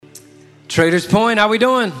Traders Point, how we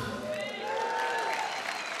doing?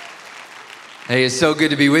 Hey, it's so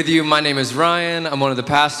good to be with you. My name is Ryan. I'm one of the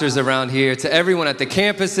pastors around here. To everyone at the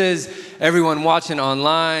campuses, everyone watching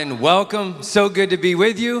online, welcome. So good to be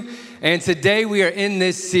with you. And today we are in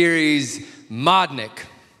this series, Modnik.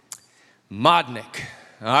 Modnik.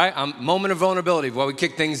 All right, moment of vulnerability while we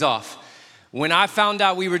kick things off. When I found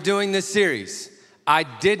out we were doing this series, I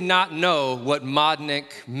did not know what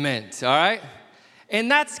Modnik meant, all right? And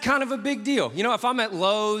that's kind of a big deal. You know, if I'm at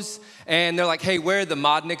Lowe's and they're like, hey, where are the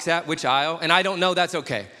Modniks at, which aisle? And I don't know, that's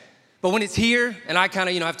okay. But when it's here and I kind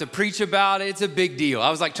of, have to preach about it, it's a big deal. I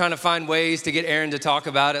was like trying to find ways to get Aaron to talk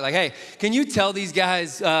about it. Like, hey, can you tell these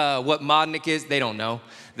guys what Modnik is? They don't know.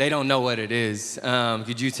 They don't know what it is.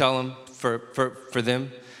 Could you tell them for them?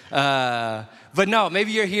 But no,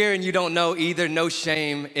 maybe you're here and you don't know either. No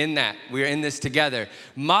shame in that. We're in this together.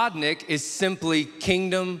 Modnik is simply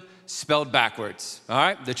kingdom spelled backwards, all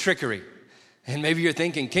right? The trickery. And maybe you're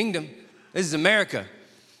thinking, kingdom, this is America.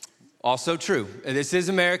 Also true. This is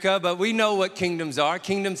America, but we know what kingdoms are.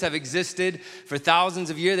 Kingdoms have existed for thousands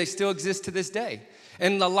of years. They still exist to this day.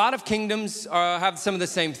 And a lot of kingdoms have some of the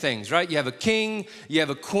same things, right? You have a king, you have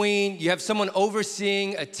a queen, you have someone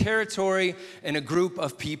overseeing a territory and a group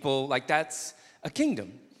of people. Like, that's a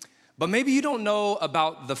kingdom. But maybe you don't know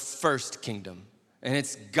about the first kingdom. And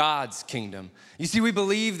it's God's kingdom. You see, we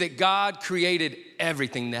believe that God created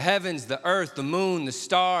everything, the heavens, the earth, the moon, the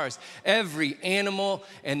stars, every animal,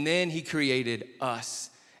 and then he created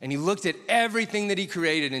us. And he looked at everything that he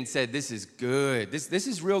created and said, this is good. This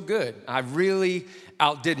is real good. I really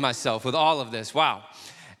outdid myself with all of this. Wow.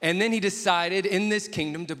 And then he decided in this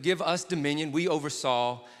kingdom to give us dominion. We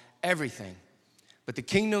oversaw everything. But the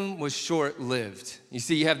kingdom was short-lived. You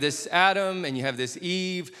see, you have this Adam and you have this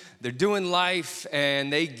Eve. They're doing life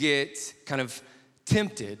and they get kind of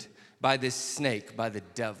tempted by this snake, by the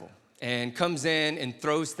devil, and comes in and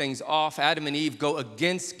throws things off. Adam and Eve go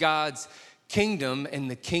against God's kingdom and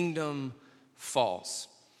the kingdom falls.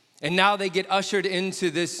 And now they get ushered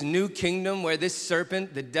into this new kingdom where this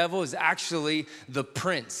serpent, the devil, is actually the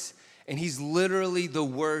prince. And he's literally the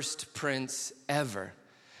worst prince ever.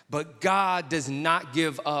 But God does not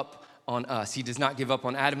give up on us. He does not give up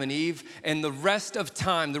on Adam and Eve. And the rest of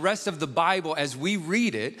time, the rest of the Bible, as we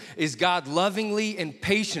read it, is God lovingly and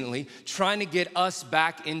patiently trying to get us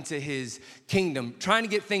back into his kingdom, trying to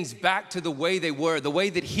get things back to the way they were, the way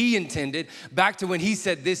that he intended, back to when he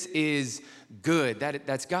said, this is good.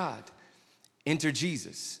 That's God. Enter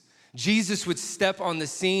Jesus. Jesus would step on the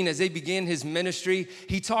scene as they began his ministry.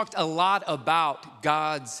 He talked a lot about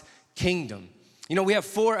God's kingdom. You know, we have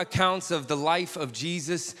 4 accounts of the life of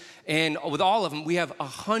Jesus, and with all of them, we have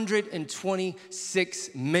 126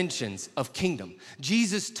 mentions of kingdom.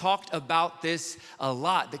 Jesus talked about this a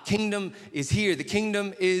lot. The kingdom is here. The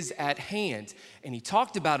kingdom is at hand. And he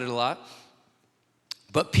talked about it a lot,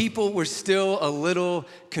 but people were still a little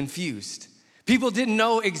confused. People didn't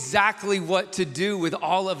know exactly what to do with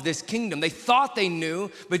all of this kingdom. They thought they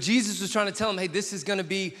knew, but Jesus was trying to tell them, hey, this is going to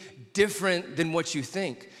be different than what you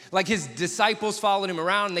think. Like, his disciples followed him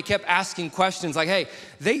around and they kept asking questions like, hey,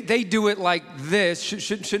 they do it like this.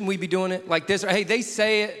 Shouldn't we be doing it like this? Or, hey, they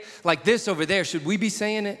say it like this over there. Should we be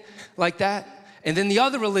saying it like that? And then the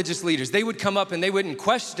other religious leaders, they would come up and they wouldn't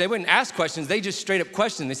ask questions. They just straight up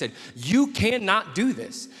questioned. They said, you cannot do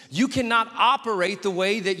this. You cannot operate the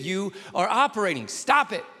way that you are operating.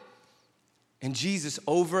 Stop it. And Jesus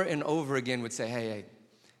over and over again would say, hey,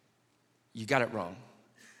 you got it wrong.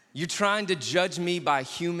 You're trying to judge me by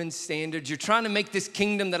human standards. You're trying to make this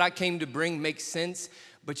kingdom that I came to bring make sense,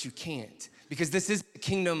 but you can't, because this is the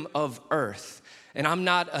kingdom of earth, and I'm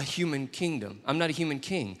not a human kingdom. I'm not a human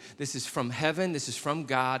king. This is from heaven. This is from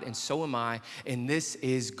God, and so am I, and this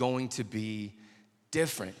is going to be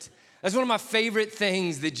different. That's one of my favorite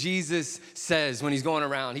things that Jesus says when he's going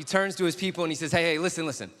around. He turns to his people and he says, hey,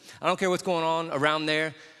 listen. I don't care what's going on around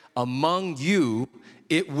there. Among you,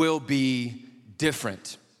 it will be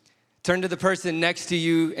different. Turn to the person next to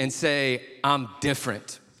you and say, I'm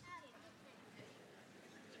different.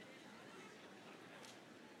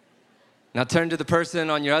 Now turn to the person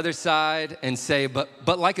on your other side and say,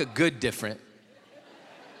 but like a good different.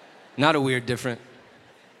 Not a weird different.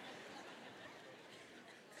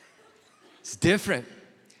 It's different.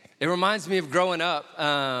 It reminds me of growing up.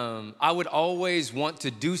 I would always want to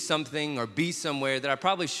do something or be somewhere that I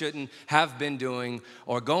probably shouldn't have been doing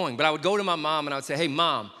or going. But I would go to my mom and I would say, hey,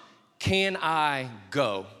 Mom, can I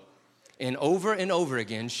go? And over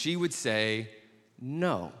again, she would say,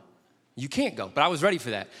 no, you can't go. But I was ready for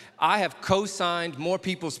that. I have co-signed more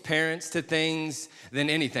people's parents to things than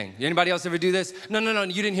anything. Anybody else ever do this? No,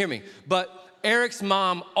 you didn't hear me. But Eric's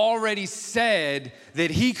mom already said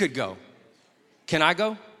that he could go. Can I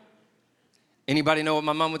go? Anybody know what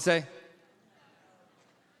my mom would say?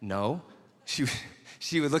 No.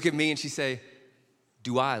 She would look at me and she'd say,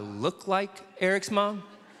 do I look like Eric's mom?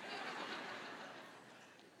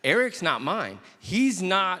 Eric's not mine. He's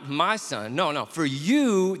not my son. No. For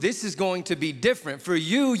you, this is going to be different. For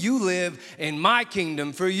you, you live in my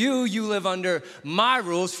kingdom. For you, you live under my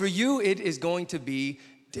rules. For you, it is going to be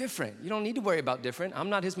different. You don't need to worry about different. I'm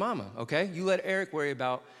not his mama, okay? You let Eric worry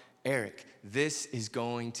about Eric. This is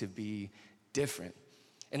going to be different.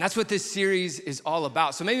 And that's what this series is all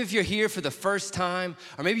about. So maybe if you're here for the first time,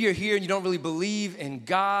 or maybe you're here and you don't really believe in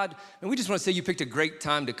God, and we just want to say you picked a great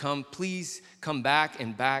time to come. Please come back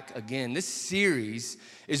and back again. This series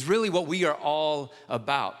is really what we are all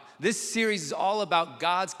about. This series is all about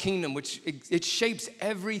God's kingdom, which it shapes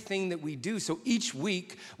everything that we do. So each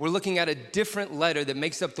week, we're looking at a different letter that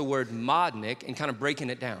makes up the word modnik and kind of breaking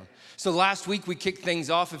it down. So last week, we kicked things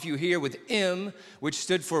off, if you're here, with M, which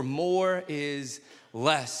stood for more is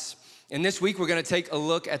less. And this week, we're gonna take a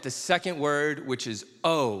look at the second word, which is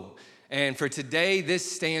O. And for today, this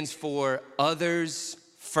stands for others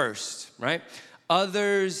first, right?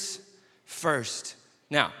 Others first.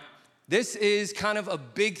 Now, this is kind of a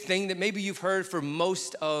big thing that maybe you've heard for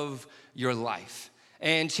most of your life.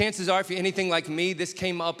 And chances are, if you're anything like me, this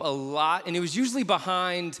came up a lot, and it was usually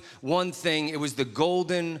behind one thing. It was the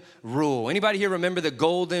golden rule. Anybody here remember the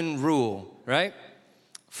golden rule, right?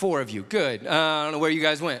 4 of you, good. I don't know where you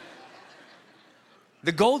guys went.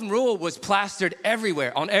 The golden rule was plastered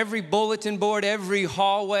everywhere, on every bulletin board, every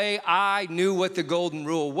hallway. I knew what the golden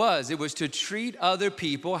rule was. It was to treat other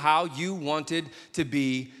people how you wanted to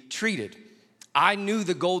be treated. I knew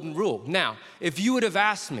the golden rule. Now, if you would have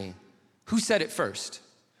asked me, who said it first?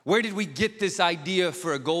 Where did we get this idea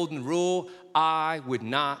for a golden rule? I would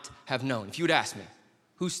not have known. If you would ask me,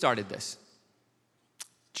 who started this?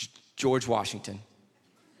 George Washington.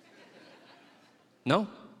 No?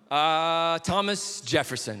 Thomas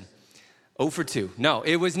Jefferson. 0 for 2. No,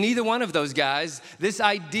 it was neither one of those guys. This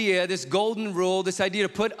idea, this golden rule, this idea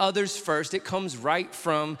to put others first, it comes right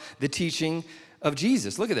from the teaching of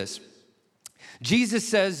Jesus. Look at this. Jesus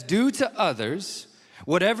says, do to others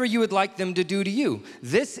whatever you would like them to do to you.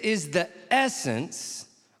 This is the essence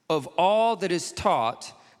of all that is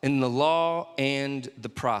taught in the law and the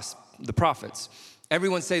prophets.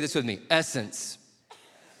 Everyone say this with me, essence.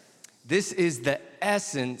 This is the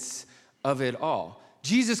essence of it all.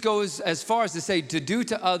 Jesus goes as far as to say, to do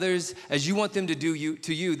to others as you want them to do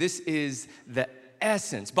to you. This is the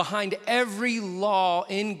essence. Behind every law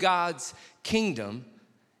in God's kingdom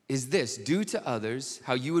is this, do to others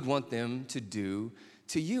how you would want them to do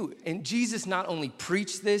to you. And Jesus not only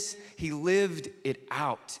preached this, he lived it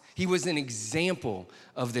out. He was an example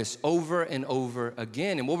of this over and over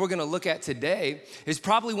again. And what we're gonna look at today is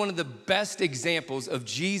probably one of the best examples of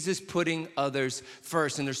Jesus putting others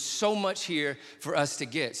first. And there's so much here for us to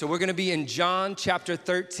get. So we're gonna be in John chapter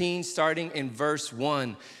 13, starting in verse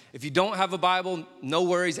 1. If you don't have a Bible, no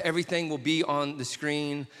worries, everything will be on the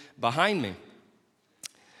screen behind me.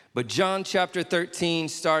 But John chapter 13,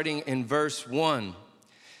 starting in verse 1.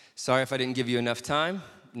 Sorry if I didn't give you enough time.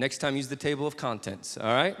 Next time, use the table of contents,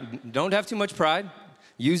 all right? Don't have too much pride.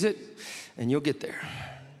 Use it, and you'll get there.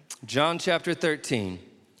 John chapter 13.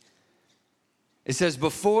 It says,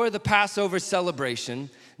 before the Passover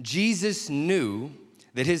celebration, Jesus knew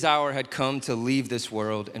that his hour had come to leave this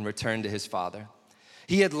world and return to his Father.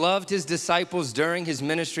 He had loved his disciples during his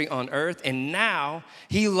ministry on earth, and now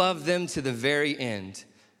he loved them to the very end.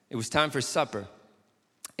 It was time for supper.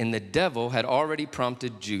 And the devil had already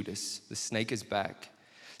prompted Judas, the snake is back,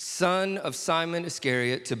 son of Simon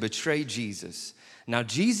Iscariot, to betray Jesus. Now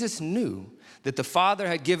Jesus knew that the Father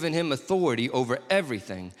had given him authority over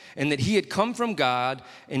everything, and that he had come from God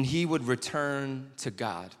and he would return to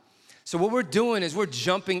God. So what we're doing is we're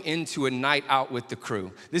jumping into a night out with the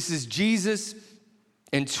crew. This is Jesus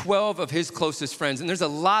and 12 of his closest friends. And there's a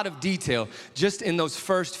lot of detail just in those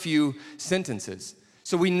first few sentences.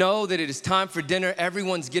 So we know that it is time for dinner.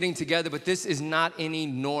 Everyone's getting together, but this is not any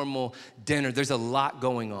normal dinner. There's a lot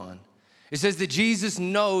going on. It says that Jesus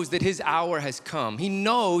knows that his hour has come. He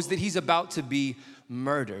knows that he's about to be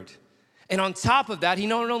murdered. And on top of that, he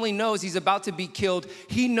not only knows he's about to be killed,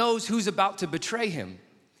 he knows who's about to betray him.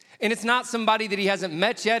 And it's not somebody that he hasn't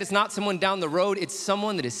met yet. It's not someone down the road. It's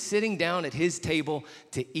someone that is sitting down at his table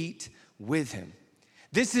to eat with him.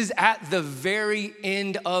 This is at the very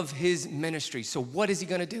end of his ministry. So what is he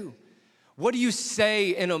gonna do? What do you say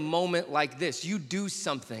in a moment like this? You do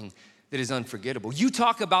something that is unforgettable. You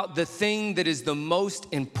talk about the thing that is the most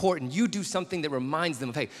important. You do something that reminds them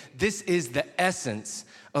of, hey, this is the essence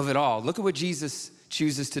of it all. Look at what Jesus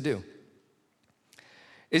chooses to do.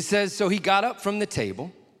 It says, so he got up from the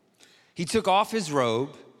table, he took off his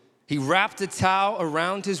robe, he wrapped a towel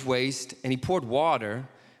around his waist, and he poured water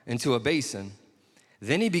into a basin.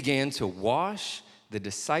 Then he began to wash the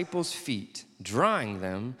disciples' feet, drying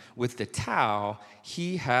them with the towel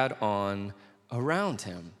he had on around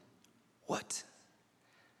him. What?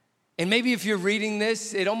 And maybe if you're reading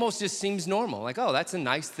this, it almost just seems normal. Like, oh, that's a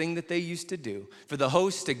nice thing that they used to do. For the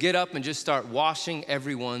host to get up and just start washing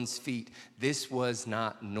everyone's feet. This was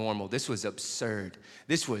not normal. This was absurd.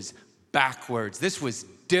 This was backwards. This was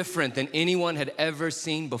different than anyone had ever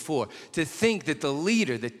seen before. To think that the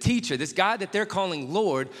leader, the teacher, this guy that they're calling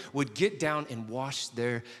Lord would get down and wash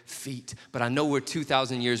their feet. But I know we're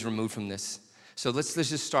 2,000 years removed from this. So let's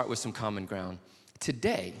just start with some common ground.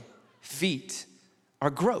 Today, feet are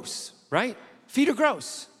gross, right? Feet are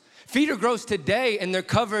gross. Feet are gross today, and they're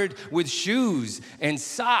covered with shoes and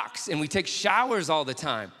socks, and we take showers all the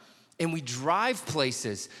time, and we drive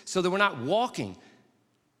places so that we're not walking.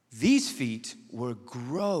 These feet were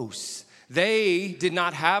gross. They did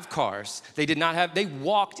not have cars. They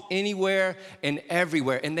walked anywhere and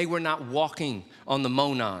everywhere, and they were not walking on the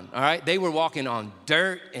Monon, all right? They were walking on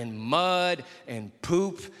dirt and mud and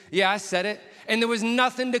poop. Yeah, I said it. And there was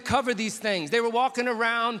nothing to cover these things. They were walking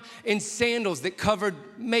around in sandals that covered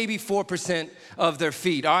maybe 4% of their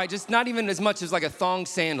feet, all right? Just not even as much as like a thong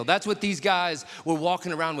sandal. That's what these guys were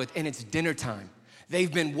walking around with, and it's dinner time.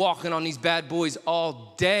 They've been walking on these bad boys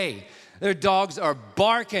all day. Their dogs are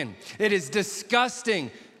barking. It is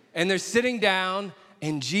disgusting. And they're sitting down,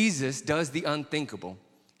 and Jesus does the unthinkable.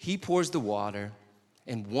 He pours the water,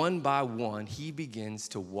 and one by one, he begins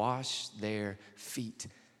to wash their feet.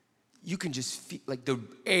 You can just feel like the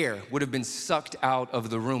air would have been sucked out of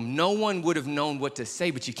the room. No one would have known what to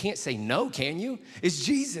say, but you can't say no, can you? It's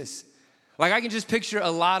Jesus. Like I can just picture a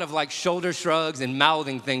lot of like shoulder shrugs and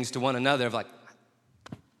mouthing things to one another of like,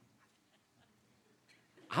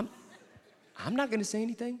 I'm not gonna say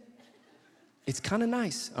anything. It's kind of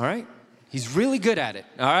nice, all right? He's really good at it,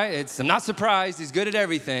 all right? I'm not surprised, he's good at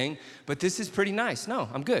everything, but this is pretty nice. No,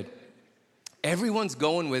 I'm good. Everyone's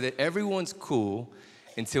going with it, everyone's cool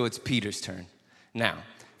until it's Peter's turn. Now,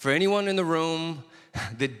 for anyone in the room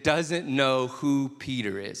that doesn't know who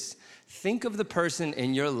Peter is, think of the person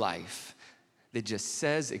in your life that just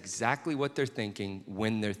says exactly what they're thinking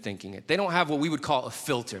when they're thinking it. They don't have what we would call a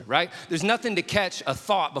filter, right? There's nothing to catch a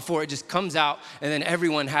thought before it just comes out and then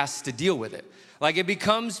everyone has to deal with it. Like it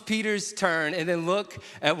becomes Peter's turn and then look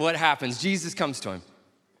at what happens. Jesus comes to him.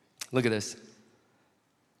 Look at this.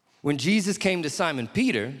 When Jesus came to Simon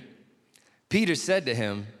Peter, Peter said to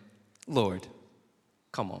him, Lord,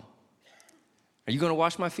 come on. Are you gonna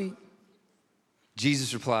wash my feet?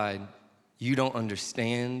 Jesus replied, you don't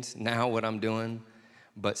understand now what I'm doing,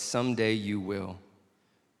 but someday you will.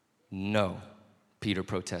 No, Peter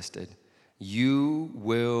protested. You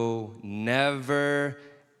will never,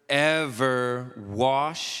 ever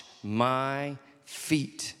wash my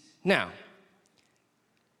feet. Now,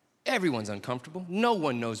 everyone's uncomfortable. No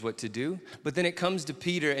one knows what to do. But then it comes to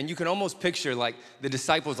Peter, and you can almost picture like the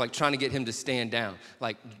disciples like trying to get him to stand down.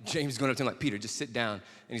 Like James going up to him like, Peter, just sit down. And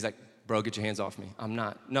he's like, bro, get your hands off me. I'm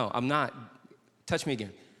not. Touch me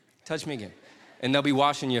again. Touch me again. And they'll be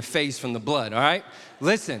washing your face from the blood, all right?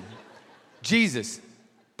 Listen, Jesus,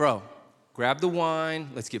 bro, grab the wine.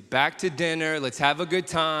 Let's get back to dinner. Let's have a good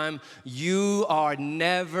time. You are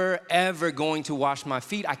never, ever going to wash my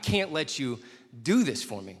feet. I can't let you do this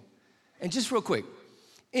for me. And just real quick,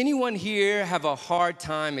 anyone here have a hard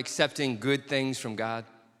time accepting good things from God?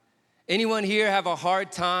 Anyone here have a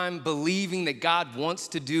hard time believing that God wants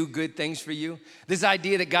to do good things for you? This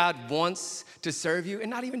idea that God wants to serve you, and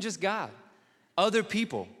not even just God, other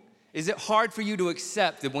people. Is it hard for you to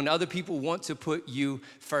accept that when other people want to put you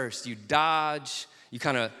first, you dodge, you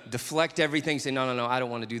kind of deflect everything, say, no, I don't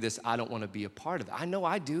want to do this. I don't want to be a part of it. I know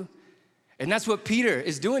I do. And that's what Peter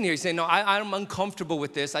is doing here. He's saying, no, I'm uncomfortable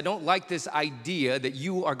with this. I don't like this idea that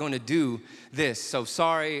you are going to do this. So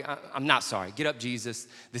sorry, I'm not sorry. Get up, Jesus.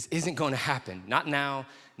 This isn't going to happen. Not now,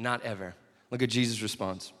 not ever. Look at Jesus'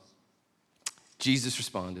 response. Jesus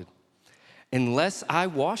responded, unless I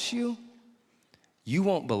wash you, you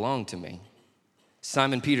won't belong to me.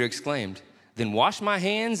 Simon Peter exclaimed, then wash my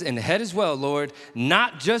hands and head as well, Lord,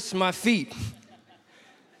 not just my feet.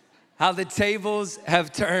 How the tables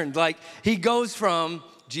have turned. Like he goes from,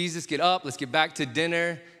 Jesus, get up, let's get back to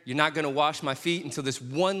dinner. You're not gonna wash my feet until this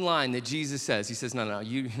one line that Jesus says. He says, no,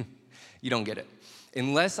 you don't get it.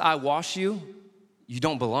 Unless I wash you, you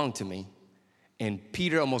don't belong to me. And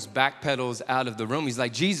Peter almost backpedals out of the room. He's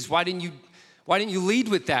like, Jesus, why didn't you lead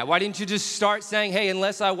with that? Why didn't you just start saying, hey,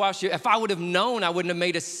 unless I wash you, if I would have known, I wouldn't have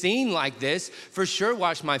made a scene like this. For sure,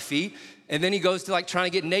 wash my feet. And then he goes to like trying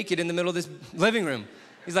to get naked in the middle of this living room.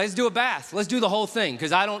 He's like, let's do a bath. Let's do the whole thing.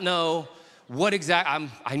 Because I don't know what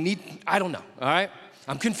I don't know, all right?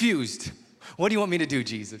 I'm confused. What do you want me to do,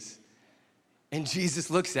 Jesus? And Jesus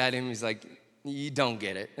looks at him. He's like, you don't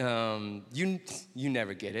get it. You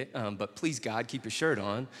never get it. But please, God, keep your shirt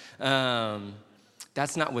on.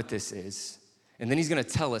 That's not what this is. And then he's going to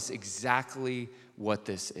tell us exactly what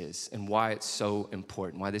this is and why it's so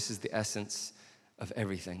important, why this is the essence of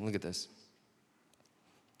everything. Look at this.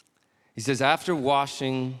 He says, after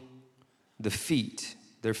washing their feet,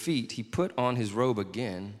 he put on his robe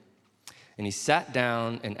again, and he sat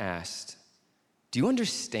down and asked, do you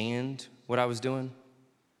understand what I was doing?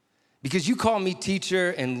 Because you call me teacher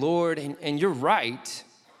and Lord, and you're right,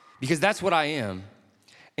 because that's what I am.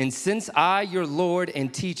 And since I, your Lord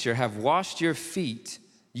and teacher, have washed your feet,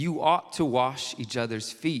 you ought to wash each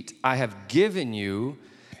other's feet. I have given you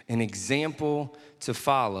an example to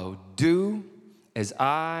follow. Do as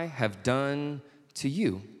I have done to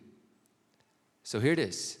you. So here it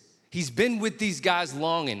is. He's been with these guys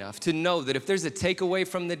long enough to know that if there's a takeaway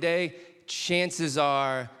from the day, chances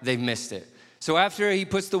are they've missed it. So after he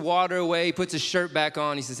puts the water away, he puts his shirt back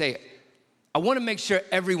on, he says, hey, I want to make sure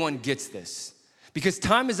everyone gets this. Because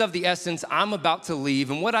time is of the essence, I'm about to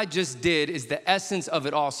leave, and what I just did is the essence of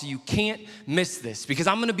it all, so you can't miss this, because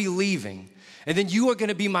I'm gonna be leaving, and then you are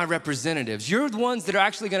gonna be my representatives. You're the ones that are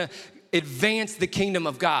actually gonna advance the kingdom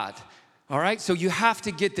of God, all right? So you have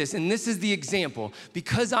to get this, and this is the example.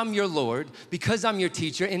 Because I'm your Lord, because I'm your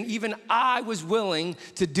teacher, and even I was willing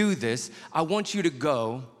to do this, I want you to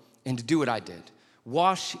go and to do what I did.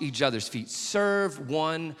 Wash each other's feet, serve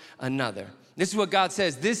one another. This is what God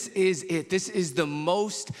says. This is it. This is the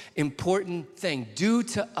most important thing. Do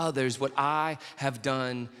to others what I have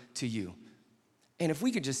done to you. And if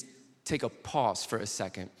we could just take a pause for a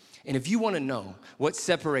second, and if you want to know what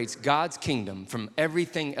separates God's kingdom from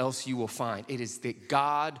everything else you will find, it is that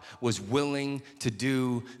God was willing to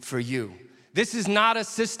do for you. This is not a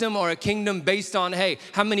system or a kingdom based on, hey,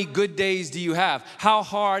 how many good days do you have? How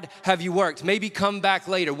hard have you worked? Maybe come back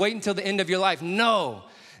later. Wait until the end of your life. No.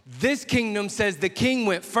 This kingdom says the king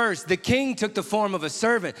went first. The king took the form of a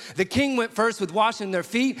servant. The king went first with washing their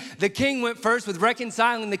feet. The king went first with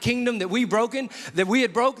reconciling the kingdom that we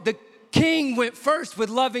had broke. The king went first with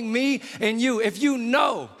loving me and you. If you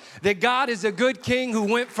know that God is a good king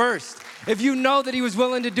who went first, if you know that he was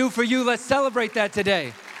willing to do for you, let's celebrate that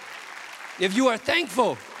today. If you are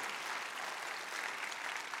thankful.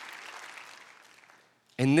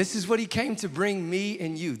 And this is what he came to bring me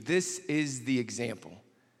and you. This is the example.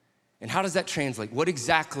 And how does that translate? What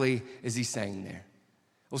exactly is he saying there?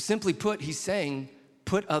 Well, simply put, he's saying,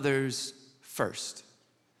 put others first.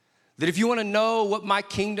 That if you want to know what my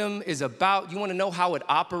kingdom is about, you want to know how it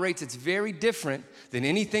operates, it's very different than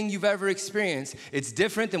anything you've ever experienced. It's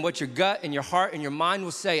different than what your gut and your heart and your mind will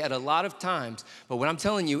say at a lot of times. But what I'm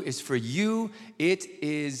telling you is for you, it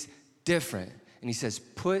is different. And he says,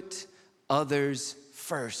 put others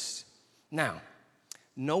first. Now,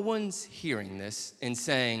 no one's hearing this and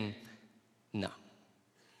saying, no.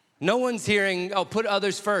 No one's hearing, oh, put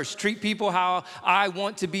others first. Treat people how I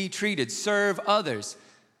want to be treated. Serve others.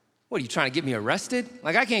 What, are you trying to get me arrested?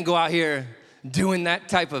 Like, I can't go out here doing that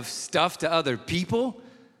type of stuff to other people.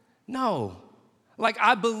 No. Like,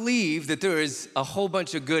 I believe that there is a whole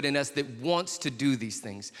bunch of good in us that wants to do these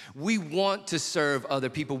things. We want to serve other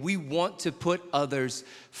people. We want to put others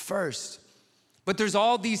first. But there's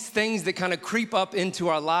all these things that kind of creep up into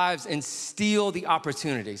our lives and steal the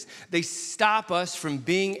opportunities. They stop us from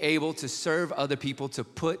being able to serve other people, to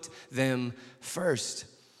put them first.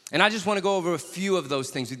 And I just want to go over a few of those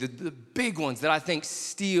things, the big ones that I think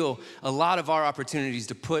steal a lot of our opportunities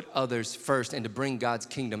to put others first and to bring God's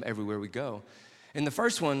kingdom everywhere we go. And the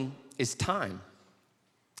first one is time.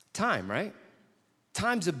 Time, right?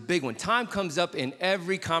 Time's a big one. Time comes up in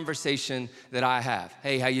every conversation that I have.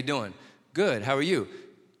 Hey, how you doing? Good. How are you?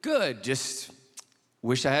 Good. Just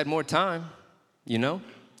wish I had more time, you know?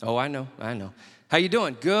 Oh, I know. How you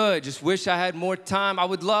doing? Good. Just wish I had more time. I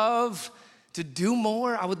would love to do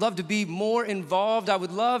more. I would love to be more involved. I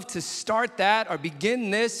would love to start that or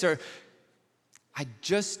begin this, or I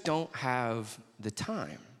just don't have the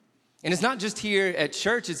time. And it's not just here at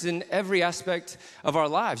church, it's in every aspect of our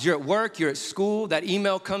lives. You're at work, you're at school, that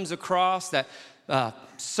email comes across, that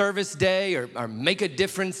service day or make a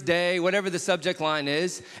difference day, whatever the subject line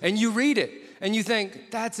is, and you read it and you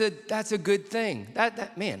think, that's a good thing.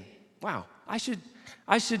 That man, wow, I should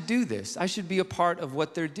I should do this. I should be a part of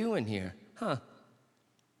what they're doing here.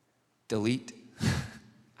 Delete.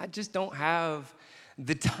 I just don't have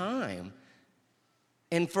the time.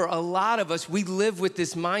 And for a lot of us, we live with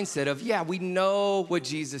this mindset of, yeah, we know what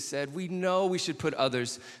Jesus said. We know we should put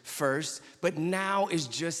others first, but now is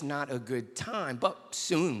just not a good time. But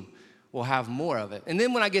soon we'll have more of it. And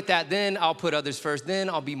then when I get that, then I'll put others first. Then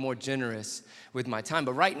I'll be more generous with my time.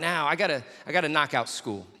 But right now, I gotta knock out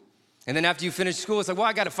school. And then after you finish school, it's like, well,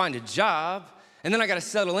 I gotta find a job. And then I gotta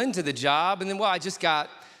settle into the job. And then, well, I just got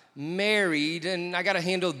married and I gotta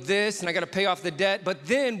handle this and I gotta pay off the debt. But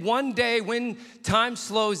then one day when time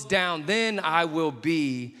slows down, then I will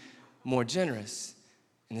be more generous.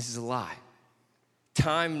 And this is a lie.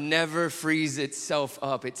 Time never frees itself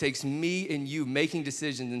up. It takes me and you making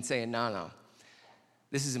decisions and saying, no,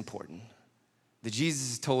 this is important. That Jesus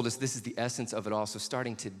has told us this is the essence of it all. So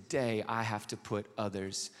starting today, I have to put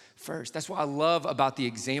others first. That's what I love about the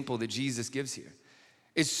example that Jesus gives here.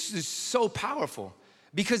 It's so powerful.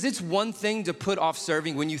 Because it's one thing to put off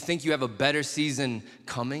serving when you think you have a better season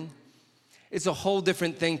coming. It's a whole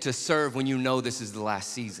different thing to serve when you know this is the last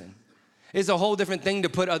season. It's a whole different thing to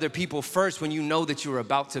put other people first when you know that you're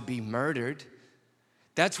about to be murdered.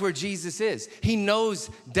 That's where Jesus is. He knows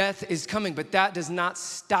death is coming, but that does not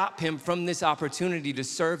stop him from this opportunity to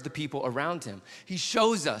serve the people around him. He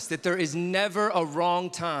shows us that there is never a wrong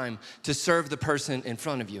time to serve the person in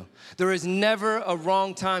front of you. There is never a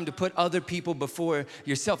wrong time to put other people before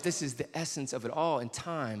yourself. This is the essence of it all, and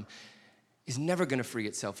time is never gonna free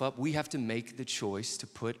itself up. We have to make the choice to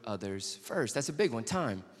put others first. That's a big one,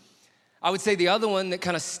 time. I would say the other one that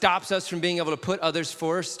kind of stops us from being able to put others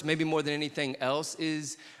first, maybe more than anything else,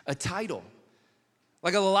 is a title.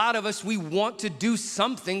 Like a lot of us, we want to do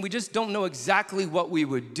something, we just don't know exactly what we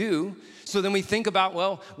would do. So then we think about,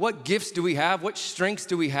 well, what gifts do we have? What strengths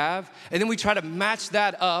do we have? And then we try to match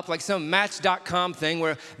that up like some Match.com thing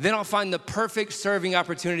where then I'll find the perfect serving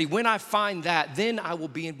opportunity. When I find that, then I will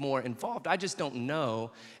be more involved. I just don't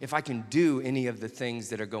know if I can do any of the things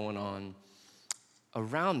that are going on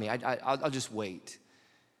around me. I'll just wait.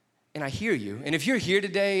 And I hear you. And if you're here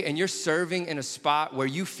today and you're serving in a spot where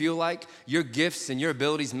you feel like your gifts and your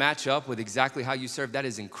abilities match up with exactly how you serve, that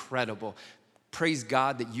is incredible. Praise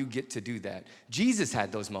God that you get to do that. Jesus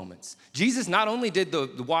had those moments. Jesus not only did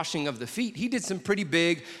the washing of the feet, he did some pretty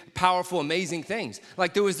big, powerful, amazing things.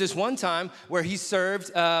 Like there was this one time where he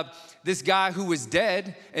served this guy who was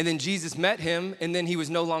dead, and then Jesus met him, and then he was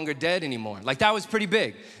no longer dead anymore. Like that was pretty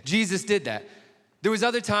big. Jesus did that. There was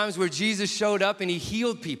other times where Jesus showed up and he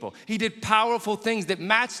healed people. He did powerful things that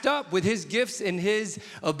matched up with his gifts and his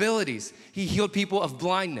abilities. He healed people of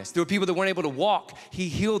blindness. There were people that weren't able to walk. He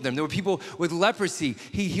healed them. There were people with leprosy.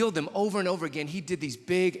 He healed them over and over again. He did these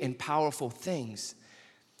big and powerful things.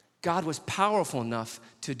 God was powerful enough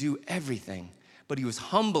to do everything, but he was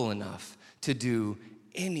humble enough to do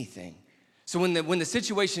anything. So when the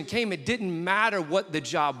situation came, it didn't matter what the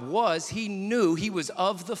job was. He knew he was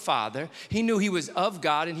of the Father. He knew he was of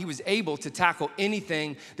God, and he was able to tackle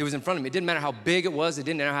anything that was in front of him. It didn't matter how big it was. It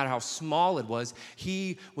didn't matter how small it was.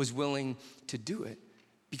 He was willing to do it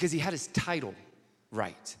because he had his title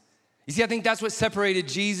right. You see, I think that's what separated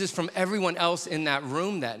Jesus from everyone else in that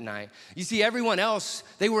room that night. You see, everyone else,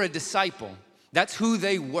 they were a disciple. That's who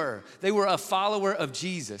they were. They were a follower of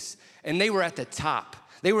Jesus, and they were at the top.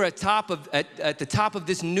 They were at the top of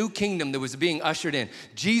this new kingdom that was being ushered in.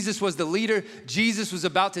 Jesus was the leader. Jesus was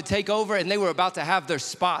about to take over, and they were about to have their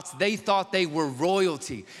spots. They thought they were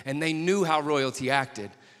royalty, and they knew how royalty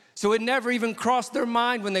acted. So it never even crossed their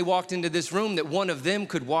mind when they walked into this room that one of them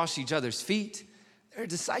could wash each other's feet. They're a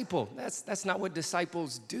disciple. That's not what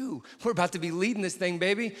disciples do. We're about to be leading this thing,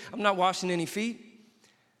 baby. I'm not washing any feet.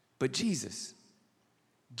 But Jesus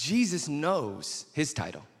knows his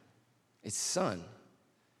title. It's son.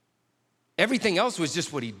 Everything else was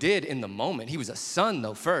just what he did in the moment. He was a son,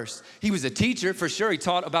 though, first. He was a teacher, for sure. He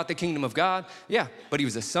taught about the kingdom of God. Yeah, but he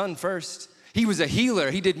was a son first. He was a healer.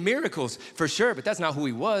 He did miracles, for sure, but that's not who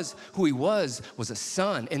he was. Who he was a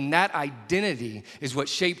son, and that identity is what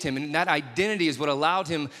shaped him, and that identity is what allowed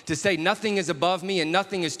him to say, nothing is above me and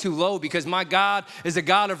nothing is too low, because my God is a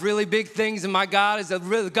God of really big things, and my God is a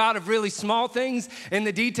God of really small things in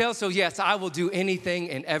the details. So yes, I will do anything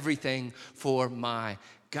and everything for my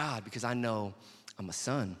God, because I know I'm a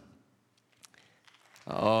son.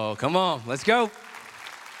 Oh, come on, let's go.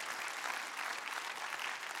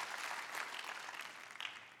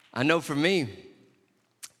 I know for me,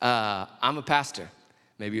 I'm a pastor.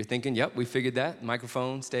 Maybe you're thinking, yep, we figured that,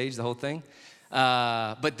 microphone, stage, the whole thing.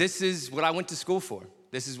 But this is what I went to school for.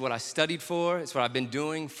 This is what I studied for. It's what I've been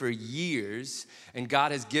doing for years. And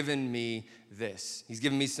God has given me this. He's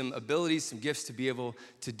given me some abilities, some gifts to be able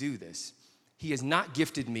to do this. He has not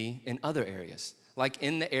gifted me in other areas, like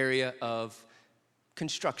in the area of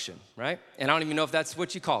construction, right? And I don't even know if that's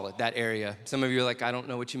what you call it, that area. Some of you are like, I don't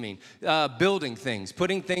know what you mean. Building things,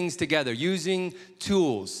 putting things together, using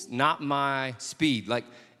tools, not my speed. Like,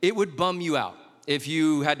 it would bum you out if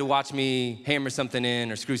you had to watch me hammer something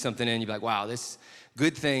in or screw something in. You'd be like, wow, this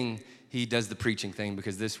good thing he does the preaching thing,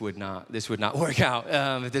 because this would not work out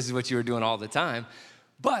if this is what you were doing all the time.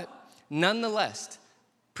 But nonetheless,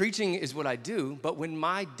 preaching is what I do. But when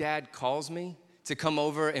my dad calls me to come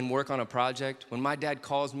over and work on a project, when my dad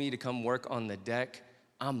calls me to come work on the deck,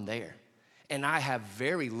 I'm there. And I have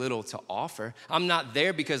very little to offer. I'm not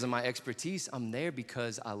there because of my expertise. I'm there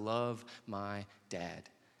because I love my dad.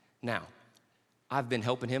 Now, I've been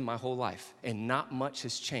helping him my whole life, and not much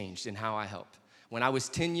has changed in how I help. When I was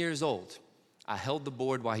 10 years old, I held the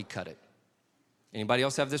board while he cut it. Anybody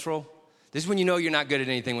else have this role? This is when you know you're not good at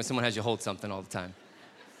anything, when someone has you hold something all the time.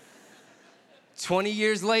 20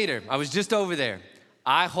 years later, I was just over there.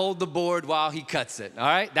 I hold the board while he cuts it, all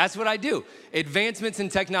right? That's what I do. Advancements in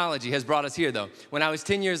technology has brought us here, though. When I was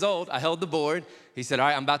 10 years old, I held the board. He said, all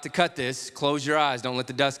right, I'm about to cut this. Close your eyes. Don't let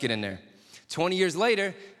the dust get in there. 20 years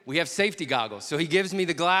later, we have safety goggles. So he gives me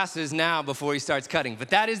the glasses now before he starts cutting. But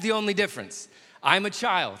that is the only difference. I'm a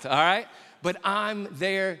child, all right? But I'm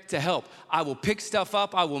there to help. I will pick stuff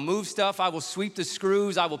up. I will move stuff. I will sweep the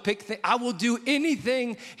screws. I will I will do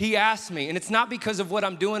anything he asks me. And it's not because of what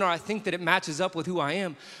I'm doing or I think that it matches up with who I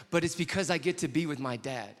am, but it's because I get to be with my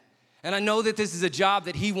dad. And I know that this is a job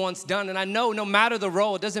that he wants done. And I know no matter the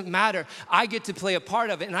role, it doesn't matter. I get to play a part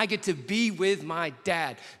of it, and I get to be with my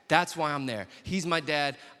dad. That's why I'm there. He's my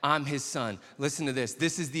dad. I'm his son. Listen to this.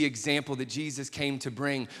 This is the example that Jesus came to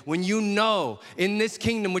bring. When you know in this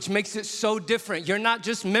kingdom, which makes it so different, you're not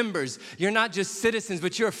just members, you're not just citizens,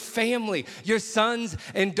 but you're family. You're sons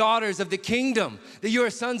and daughters of the kingdom. That you are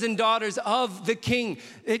sons and daughters of the king.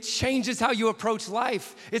 It changes how you approach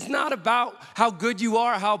life. It's not about how good you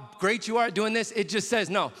are, how great you are at doing this. It just says,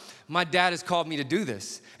 no, my dad has called me to do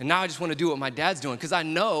this. And now I just want to do what my dad's doing, because I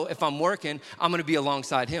know if I'm working, I'm going to be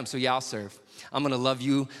alongside him. So yeah, I'll serve. I'm going to love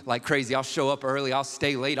you like crazy. I'll show up early. I'll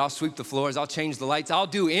stay late. I'll sweep the floors. I'll change the lights. I'll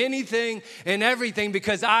do anything and everything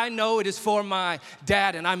because I know it is for my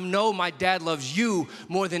dad. And I know my dad loves you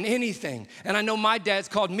more than anything. And I know my dad's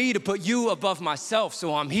called me to put you above myself.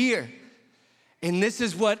 So I'm here. And this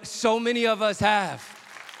is what so many of us have.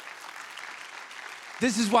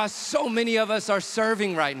 This is why so many of us are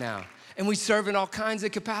serving right now. And we serve in all kinds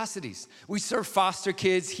of capacities. We serve foster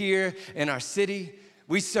kids here in our city.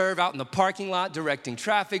 We serve out in the parking lot directing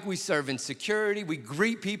traffic. We serve in security. We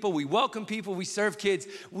greet people. We welcome people. We serve kids.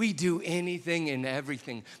 We do anything and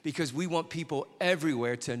everything because we want people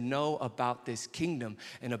everywhere to know about this kingdom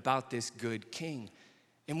and about this good king.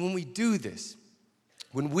 And when we do this,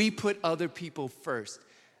 when we put other people first,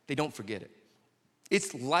 they don't forget it.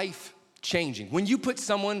 It's life-changing. When you put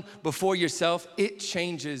someone before yourself, it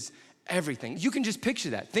changes everything. You can just picture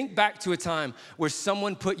that. Think back to a time where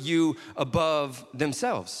someone put you above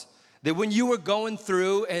themselves. That when you were going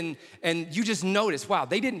through and you just noticed, wow,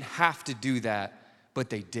 they didn't have to do that, but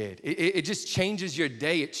they did. It just changes your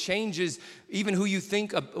day. It changes even who you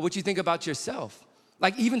think, what you think about yourself.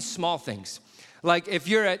 Like even small things. Like if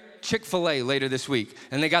you're at Chick-fil-A later this week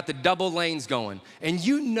and they got the double lanes going and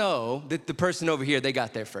you know that the person over here, they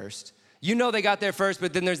got there first. You know they got there first,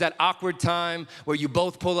 but then there's that awkward time where you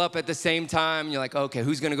both pull up at the same time. You're like, okay,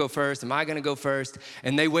 who's gonna go first? Am I gonna go first?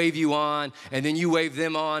 And they wave you on, and then you wave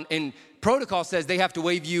them on. And protocol says they have to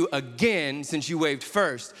wave you again since you waved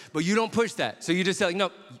first, but you don't push that. So you just say, like,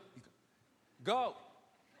 no, go.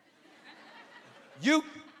 You,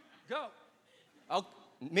 go. Oh,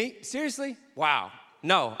 me? Seriously? Wow.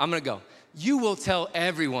 No, I'm gonna go. You will tell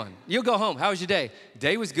everyone. You'll go home. How was your day?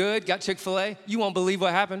 Day was good, got Chick-fil-A. You won't believe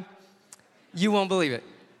what happened. You won't believe it.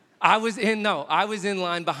 I was in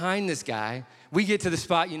line behind this guy. We get to the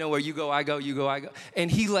spot, where you go, I go, you go, I go.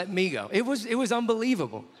 And he let me go. It was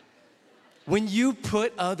unbelievable. When you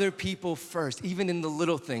put other people first, even in the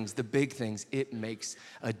little things, the big things, it makes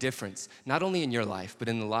a difference. Not only in your life, but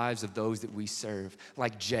in the lives of those that we serve.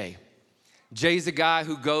 Like Jay. Jay's a guy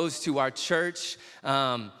who goes to our church.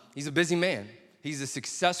 He's a busy man. He's a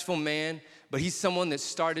successful man. But he's someone that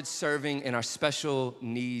started serving in our special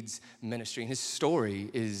needs ministry. And his story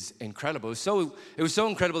is incredible. It was so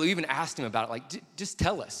incredible, we even asked him about it. Like, just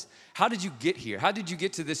tell us, how did you get here? How did you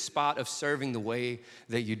get to this spot of serving the way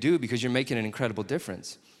that you do? Because you're making an incredible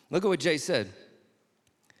difference. Look at what Jay said.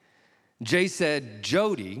 Jay said,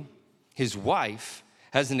 Jody, his wife,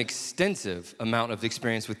 has an extensive amount of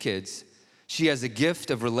experience with kids. She has a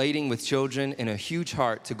gift of relating with children and a huge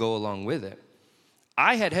heart to go along with it.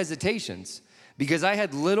 I had hesitations because I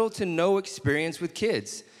had little to no experience with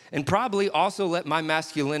kids and probably also let my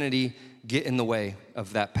masculinity get in the way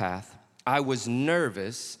of that path. I was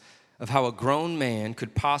nervous of how a grown man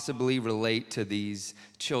could possibly relate to these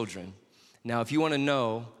children. Now, if you want to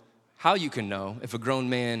know how you can know if a grown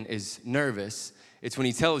man is nervous, it's when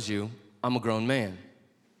he tells you, I'm a grown man.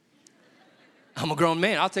 I'm a grown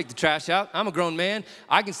man. I'll take the trash out. I'm a grown man.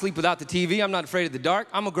 I can sleep without the TV. I'm not afraid of the dark.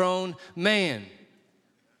 I'm a grown man.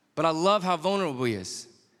 But I love how vulnerable he is.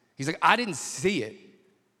 He's like, I didn't see it.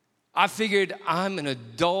 I figured I'm an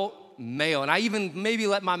adult male, and I even maybe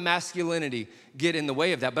let my masculinity get in the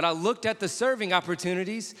way of that. But I looked at the serving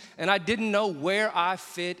opportunities, and I didn't know where I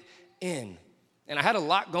fit in. And I had a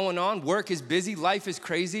lot going on. Work is busy. Life is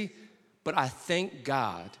crazy. But I thank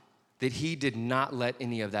God that he did not let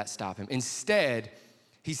any of that stop him. Instead,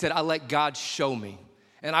 he said, I let God show me.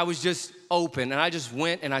 And I was just open, and I just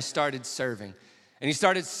went and I started serving. And he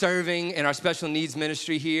started serving in our special needs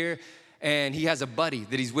ministry here. And he has a buddy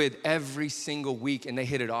that he's with every single week, and they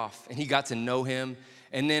hit it off. And he got to know him.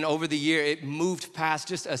 And then over the year, it moved past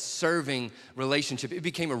just a serving relationship. It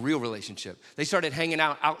became a real relationship. They started hanging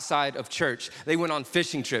out outside of church. They went on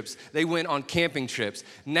fishing trips. They went on camping trips.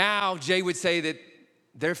 Now, Jay would say that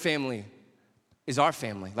their family is our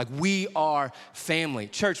family. Like, we are family.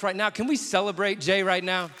 Church, right now, can we celebrate Jay right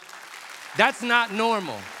now? That's not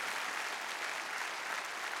normal.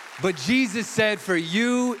 But Jesus said, for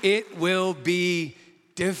you, it will be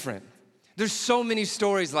different. There's so many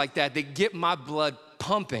stories like that that get my blood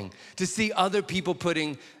pumping to see other people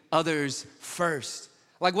putting others first.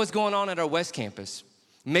 Like what's going on at our West Campus.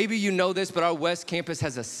 Maybe you know this, but our West Campus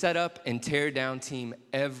has a set up and tear down team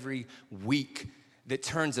every week that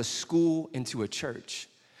turns a school into a church.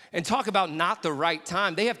 And talk about not the right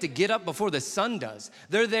time. They have to get up before the sun does.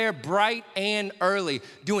 They're there bright and early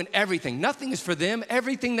doing everything. Nothing is for them.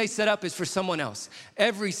 Everything they set up is for someone else.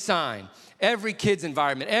 Every sign, every kid's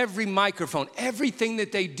environment, every microphone, everything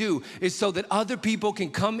that they do is so that other people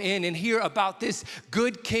can come in and hear about this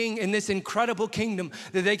good king and this incredible kingdom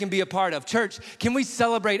that they can be a part of. Church, can we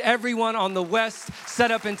celebrate everyone on the West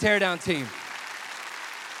set up and tear down team?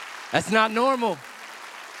 That's not normal.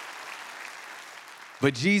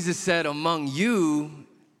 But Jesus said, among you,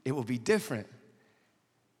 it will be different.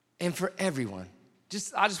 And for everyone,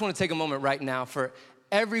 I just want to take a moment right now for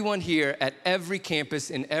everyone here at every campus,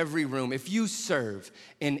 in every room. If you serve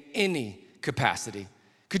in any capacity,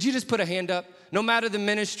 could you just put a hand up? No matter the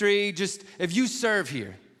ministry, just if you serve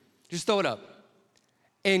here, just throw it up.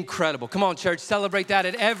 Incredible. Come on, church, celebrate that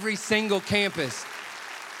at every single campus.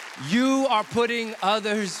 You are putting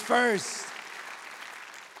others first.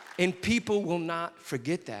 And people will not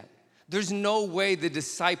forget that. There's no way the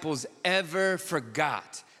disciples ever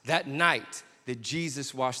forgot that night that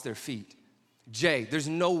Jesus washed their feet. Jay, there's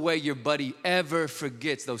no way your buddy ever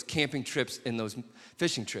forgets those camping trips and those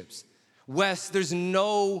fishing trips. Wes, there's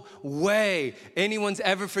no way anyone's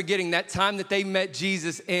ever forgetting that time that they met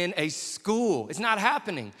Jesus in a school. It's not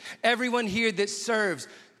happening. Everyone here that serves,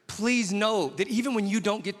 please know that even when you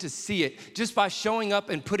don't get to see it, just by showing up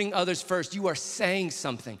and putting others first, you are saying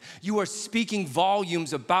something. You are speaking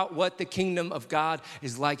volumes about what the kingdom of God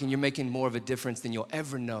is like, and you're making more of a difference than you'll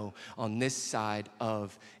ever know on this side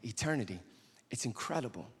of eternity. It's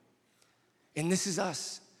incredible. And this is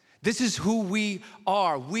us. This is who we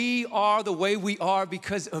are. We are the way we are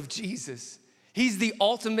because of Jesus. He's the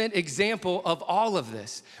ultimate example of all of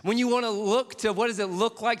this. When you want to look to what does it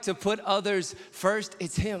look like to put others first,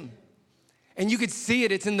 it's him. And you could see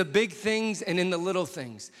it. It's in the big things and in the little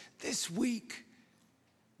things. This week,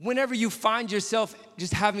 whenever you find yourself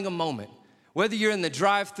just having a moment, whether you're in the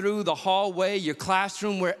drive-through, the hallway, your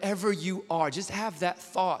classroom, wherever you are, just have that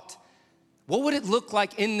thought. What would it look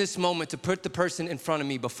like in this moment to put the person in front of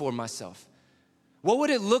me before myself? What would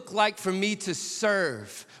it look like for me to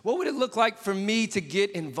serve? What would it look like for me to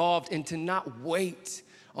get involved and to not wait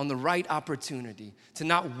on the right opportunity, to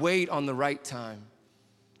not wait on the right time?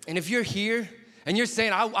 And if you're here and you're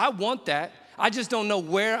saying, I want that, I just don't know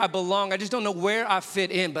where I belong, I just don't know where I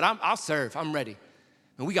fit in, but I'll serve, I'm ready.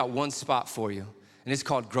 And we got one spot for you, and it's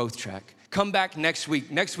called Growth Track. Come back next week.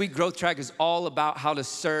 Next week, Growth Track is all about how to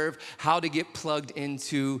serve, how to get plugged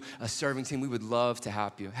into a serving team. We would love to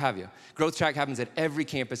have you. Growth Track happens at every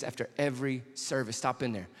campus after every service. Stop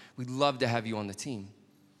in there. We'd love to have you on the team.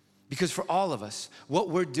 Because for all of us, what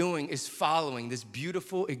we're doing is following this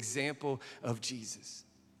beautiful example of Jesus.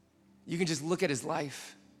 You can just look at his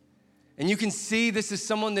life, and you can see this is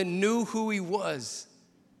someone that knew who he was.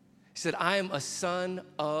 said, I am a son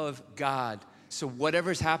of God. So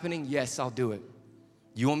whatever's happening, yes, I'll do it.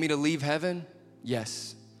 You want me to leave heaven?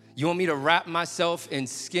 Yes. You want me to wrap myself in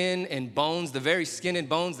skin and bones, the very skin and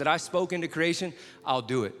bones that I spoke into creation? I'll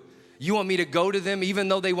do it. You want me to go to them even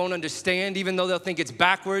though they won't understand, even though they'll think it's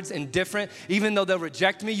backwards and different, even though they'll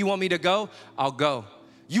reject me? You want me to go? I'll go.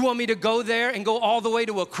 You want me to go there and go all the way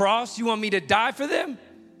to a cross? You want me to die for them?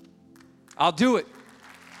 I'll do it.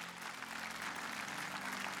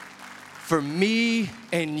 For me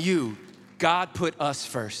and you, God put us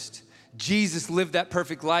first. Jesus lived that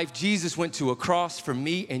perfect life. Jesus went to a cross for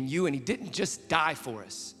me and you, and he didn't just die for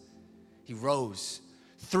us. He rose.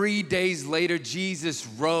 3 days later, Jesus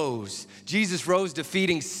rose. Jesus rose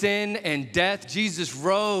defeating sin and death. Jesus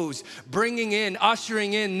rose,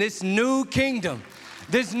 ushering in this new kingdom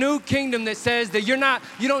that says that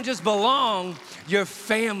you don't just belong, you're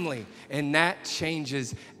family. And that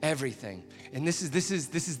changes everything. And this is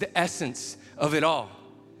the essence of it all.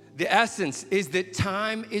 The essence is that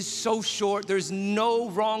time is so short, there's no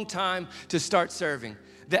wrong time to start serving.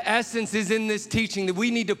 The essence is in this teaching that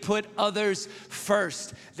we need to put others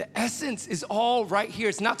first. The essence is all right here.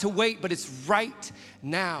 It's not to wait, but it's right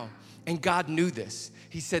now. And God knew this.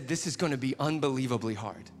 He said, this is going to be unbelievably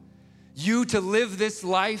hard. You to live this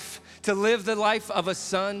life, to live the life of a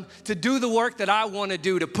son, to do the work that I want to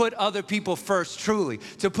do, to put other people first, truly,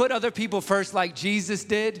 to put other people first like Jesus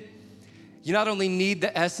did. You not only need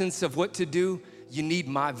the essence of what to do, you need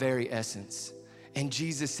my very essence. And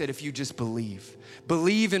Jesus said, if you just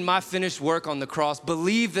believe in my finished work on the cross,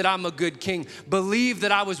 believe that I'm a good king, believe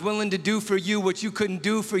that I was willing to do for you what you couldn't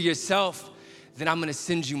do for yourself, then I'm gonna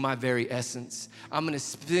send you my very essence. I'm gonna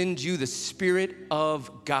send you the Spirit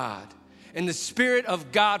of God. And the Spirit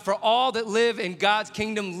of God, for all that live in God's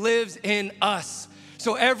kingdom, lives in us.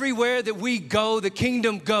 So everywhere that we go, the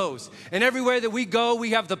kingdom goes. And everywhere that we go,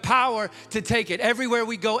 we have the power to take it. Everywhere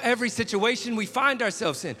we go, every situation we find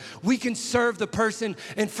ourselves in, we can serve the person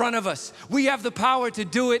in front of us. We have the power to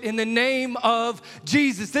do it in the name of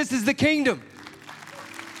Jesus. This is the kingdom.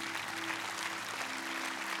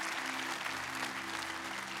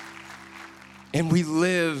 And we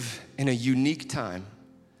live in a unique time.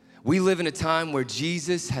 We live in a time where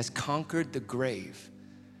Jesus has conquered the grave.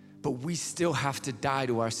 But we still have to die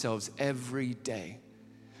to ourselves every day.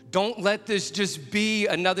 Don't let this just be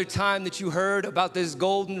another time that you heard about this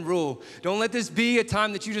golden rule. Don't let this be a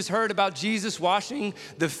time that you just heard about Jesus washing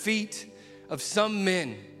the feet of some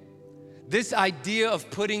men. This idea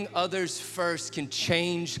of putting others first can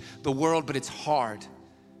change the world, but it's hard.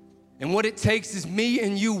 And what it takes is me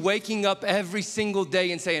and you waking up every single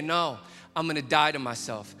day and saying, no, I'm gonna die to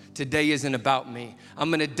myself. Today isn't about me.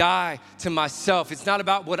 I'm gonna die to myself. It's not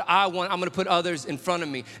about what I want. I'm gonna put others in front of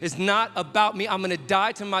me. It's not about me. I'm gonna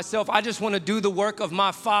die to myself. I just wanna do the work of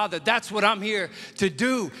my Father. That's what I'm here to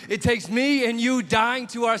do. It takes me and you dying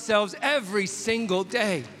to ourselves every single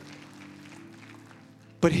day.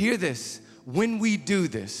 But hear this, when we do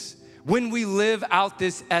this, when we live out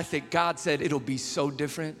this ethic, God said it'll be so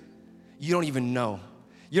different, you don't even know.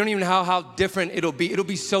 You don't even know how different it'll be. It'll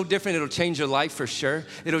be so different, it'll change your life for sure.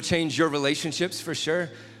 It'll change your relationships for sure.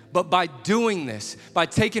 But by doing this, by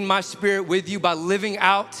taking my Spirit with you, by living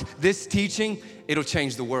out this teaching, it'll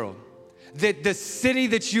change the world. That the city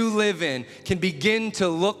that you live in can begin to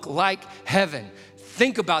look like heaven.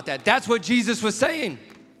 Think about that. That's what Jesus was saying.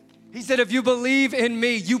 He said, if you believe in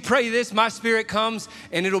me, you pray this, my Spirit comes,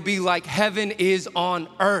 and it'll be like heaven is on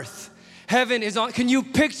earth. Heaven is on, can you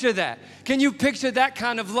picture that? Can you picture that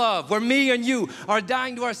kind of love where me and you are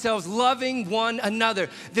dying to ourselves, loving one another?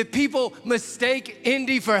 That people mistake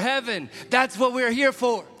Indy for heaven. That's what we're here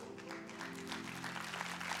for.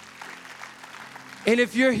 And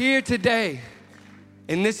if you're here today,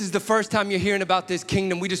 and this is the first time you're hearing about this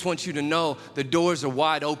kingdom, we just want you to know the doors are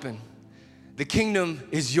wide open. The kingdom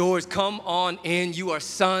is yours. Come on in. You are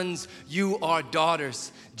sons. You are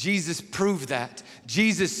daughters. Jesus proved that.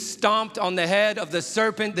 Jesus stomped on the head of the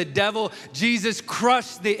serpent, the devil. Jesus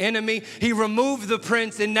crushed the enemy. He removed the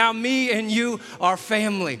prince, and now me and you are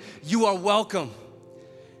family. You are welcome.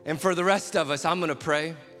 And for the rest of us, I'm gonna pray,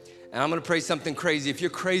 and I'm gonna pray something crazy. If you're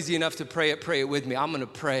crazy enough to pray it with me. I'm gonna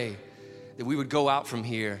pray that we would go out from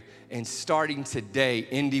here, and starting today,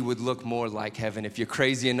 Indy would look more like heaven. If you're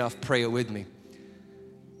crazy enough, pray it with me.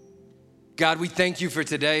 God, we thank you for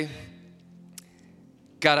today.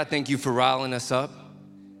 God, I thank you for riling us up.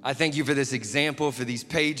 I thank you for this example, for these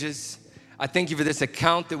pages. I thank you for this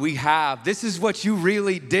account that we have. This is what you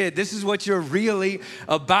really did. This is what you're really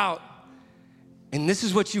about. And this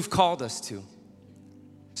is what you've called us to.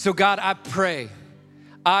 So God, I pray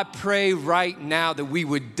I pray right now that we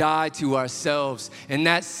would die to ourselves, and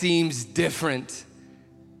that seems different.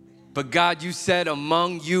 But God, you said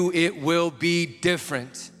among you it will be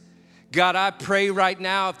different. God, I pray right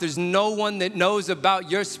now, if there's no one that knows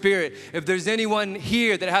about your Spirit, if there's anyone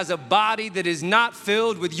here that has a body that is not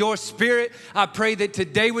filled with your Spirit, I pray that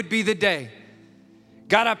today would be the day.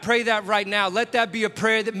 God, I pray that right now. Let that be a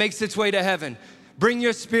prayer that makes its way to heaven. Bring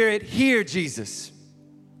your Spirit here, Jesus.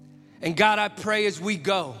 And God, I pray as we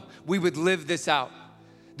go, we would live this out.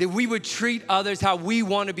 That we would treat others how we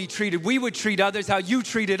want to be treated. We would treat others how you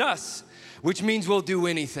treated us, which means we'll do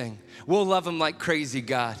anything. We'll love them like crazy,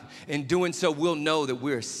 God. In doing so, we'll know that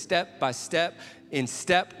we're step by step in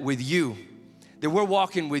step with you. That we're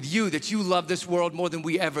walking with you, that you love this world more than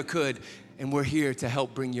we ever could. And we're here to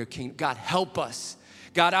help bring your kingdom. God, help us.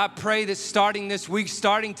 God, I pray that starting this week,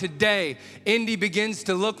 starting today, Indy begins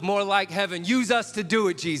to look more like heaven. Use us to do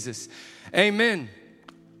it, Jesus. Amen.